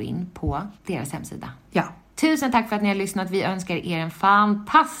om ni går in på deras hemsida. Ja. Tusen tack för att ni har lyssnat. Vi önskar er en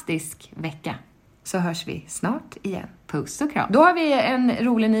fantastisk vecka. Så hörs vi snart igen. Puss och kram. Då har vi en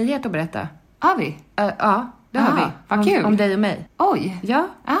rolig nyhet att berätta. Har vi? Ja, det har vi. Vad kul. Om dig och mig. Oj. Ja.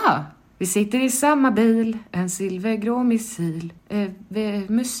 Aha. Vi sitter i samma bil, en silvergrå missil.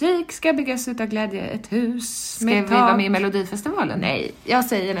 Musik ska byggas utav glädje, ett hus. Ska vi vara med i Melodifestivalen? Nej, jag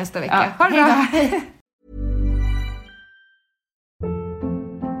säger nästa vecka. Ja. Ha det bra.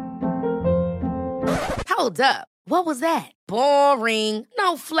 Hold up. What was that? Boring.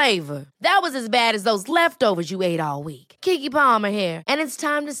 No flavor. That was as bad as those leftovers you ate all week. Keke Palmer here, and it's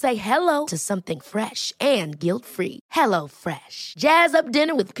time to say hello to something fresh and guilt-free. Hello Fresh. Jazz up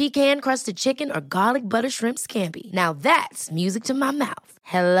dinner with pecan-crusted chicken or garlic butter shrimp scampi. Now that's music to my mouth.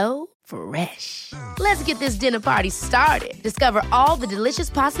 Hello Fresh. Let's get this dinner party started. Discover all the delicious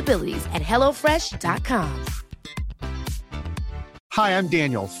possibilities at hellofresh.com. Hi, I'm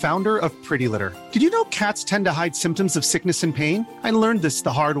Daniel, founder of Pretty Litter. Did you know cats tend to hide symptoms of sickness and pain? I learned this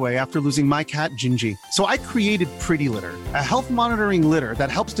the hard way after losing my cat, Gingy. So I created Pretty Litter, a health monitoring litter that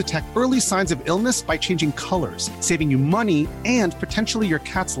helps detect early signs of illness by changing colors, saving you money and potentially your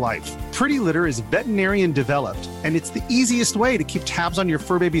cat's life. Pretty Litter is veterinarian developed, and it's the easiest way to keep tabs on your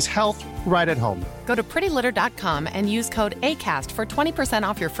fur baby's health right at home. Go to prettylitter.com and use code ACAST for 20%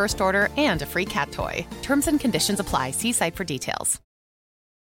 off your first order and a free cat toy. Terms and conditions apply. See site for details.